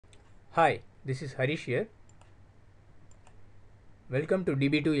Hi, this is Harish here. Welcome to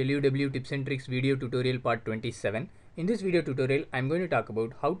DB2 LUW Tips and Tricks video tutorial part 27. In this video tutorial, I am going to talk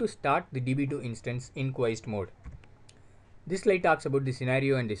about how to start the DB2 instance in QUIESCE mode. This slide talks about the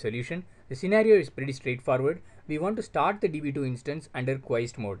scenario and the solution. The scenario is pretty straightforward. We want to start the DB2 instance under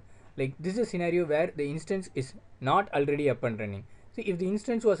QUIESCE mode. Like this is a scenario where the instance is not already up and running. See, if the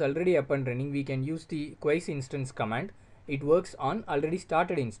instance was already up and running, we can use the QUIESCE instance command. It works on already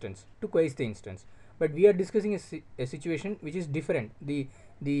started instance to QUIESCE the instance. But we are discussing a situation which is different. The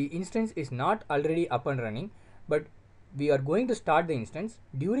instance is not already up and running, but we are going to start the instance.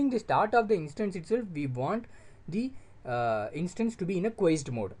 During the start of the instance itself, we want the instance to be in a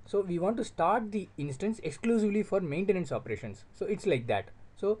QUIESCE mode. So we want to start the instance exclusively for maintenance operations. So it's like that.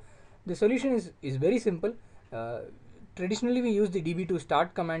 So the solution is very simple. Traditionally, we use the db2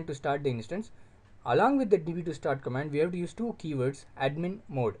 start command to start the instance. Along with the db2 start command, we have to use two keywords, admin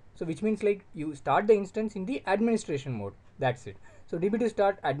mode. So which means like you start the instance in the administration mode. That's it. So db2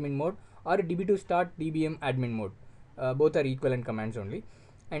 start admin mode or db2 start dbm admin mode. Both are equivalent commands only.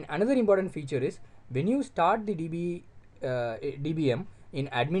 And another important feature is when you start the dbm in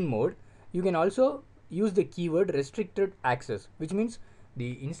admin mode, you can also use the keyword restricted access, which means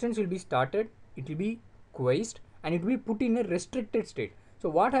the instance will be started, it will be QUIESCed, and it will be put in a restricted state. So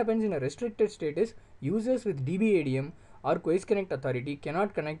what happens in a restricted state is users with dbadm or QUIESCE Connect authority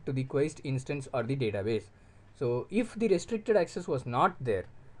cannot connect to the QUIESCed instance or the database. So if the restricted access was not there,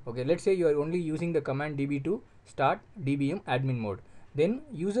 okay, let's say you are only using the command db2 start dbm admin mode, then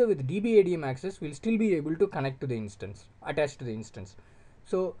user with dbadm access will still be able to connect to the instance, attached to the instance.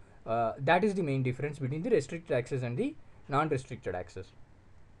 So that is the main difference between the restricted access and the non-restricted access.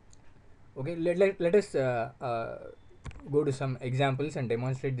 Okay, let us go to some examples and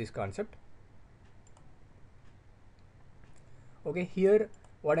demonstrate this concept. Okay, here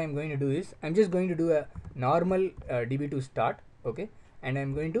what I'm going to do is I'm just going to do a normal db2 start, okay, and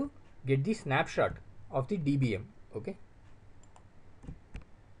I'm going to get the snapshot of the dbm. Okay,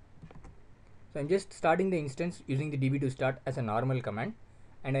 so I'm just starting the instance using the db2 start as a normal command,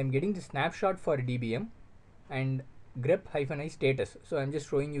 and I'm getting the snapshot for dbm and grep-i status. So I'm just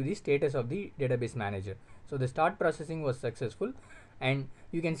showing you the status of the database manager. So the start processing was successful, and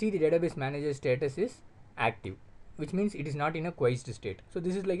you can see the database manager status is active, which means it is not in a QUIESCed state. So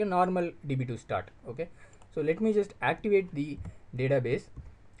this is like a normal db2 start. Okay, so let me just activate the database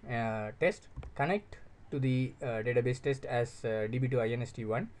test, connect to the database test as db2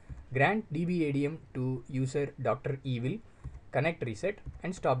 inst1, grant dbadm to user Dr. Evil, connect reset,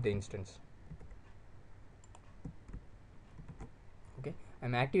 and stop the instance. Okay,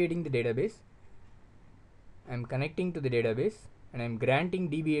 I'm activating the database, I'm connecting to the database, and I'm granting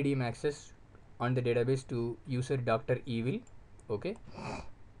dbadm access on the database to user Dr. Evil. Okay,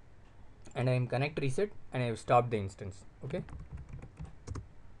 and I'm connect reset, and I have stopped the instance. Okay,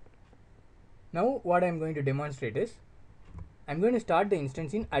 now what I'm going to demonstrate is I'm going to start the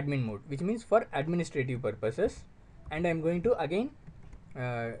instance in admin mode, which means for administrative purposes, and I'm going to again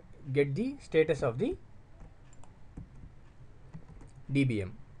get the status of the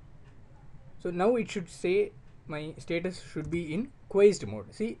dbm. So now it should say my status should be in QUIESCed mode.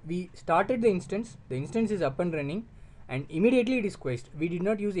 See, we started the instance is up and running, and immediately it is QUIESCed. We did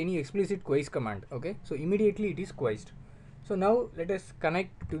not use any explicit QUIESCE command. Okay, so immediately it is QUIESCed. So now let us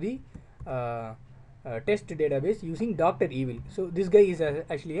connect to the test database using Dr. Evil. So this guy is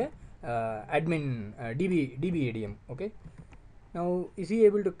actually a admin dbadm. Okay, now is he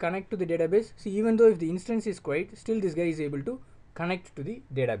able to connect to the database? See, even though if the instance is quiet, still this guy is able to connect to the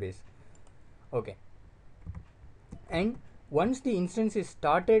database. Okay, and once the instance is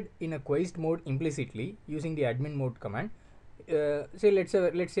started in a QUIESCed mode implicitly using the admin mode command,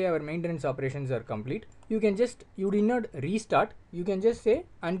 let's say our maintenance operations are complete, you did not restart, you can just say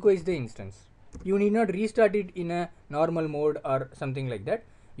unQUIESCed the instance. You need not restart it in a normal mode or something like that.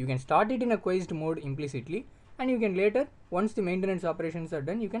 You can start it in a QUIESCed mode implicitly, and you can later, once the maintenance operations are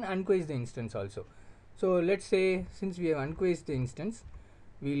done, you can unQUIESCed the instance also. So let's say since we have unQUIESCed the instance,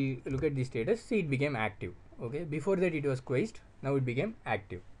 we'll look at the status. See, it became active. Okay, before that it was QUIESCed, now it became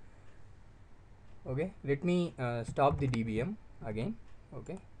active. Okay, let me stop the dbm again.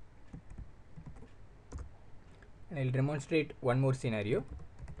 Okay, and I'll demonstrate one more scenario.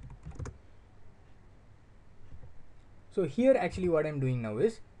 So here actually what I'm doing now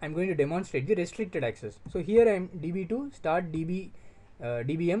is I'm going to demonstrate the restricted access. So here I'm db2 start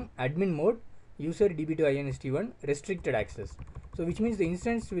dbm admin mode user db2 inst1 restricted access. So which means the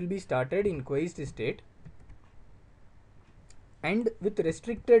instance will be started in QUIESCed state and with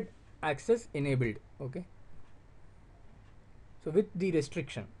restricted access enabled. Okay, so with the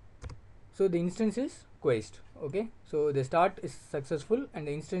restriction. So the instance is QUIESCE. Okay, so the start is successful and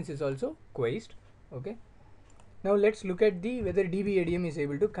the instance is also QUIESCE. Okay, now let's look at the whether DB-ADM is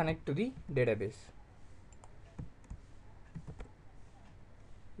able to connect to the database.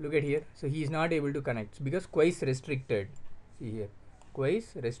 Look at here. So he is not able to connect because QUIESCE restricted. See here,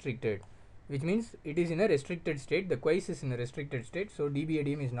 QUIESCE restricted, which means it is in a restricted state. The QUIESCE is in a restricted state, so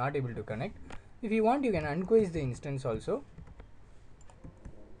DB-ADM is not able to connect. If you want, you can unQUIESCE the instance also.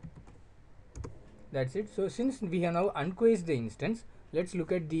 That's it. So since we have now unQUIESCed the instance, let's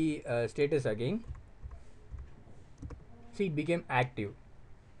look at the status again. See, it became active,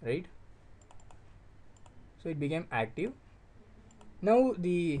 right? So it became active. Now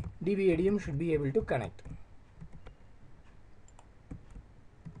the DB-ADM should be able to connect.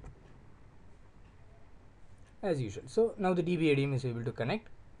 As usual. So now the DB-ADM is able to connect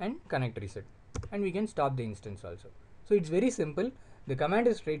and connect reset, and we can stop the instance also. So it's very simple. The command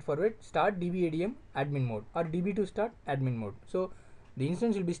is straightforward: start DB-ADM admin mode or DB2 start admin mode. So the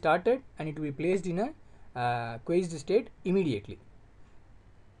instance will be started and it will be placed in a QUIESCed state immediately.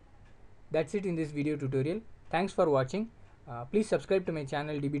 That's it in this video tutorial. Thanks for watching. Please subscribe to my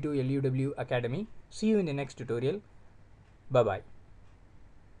channel DB2 LUW Academy. See you in the next tutorial. Bye bye.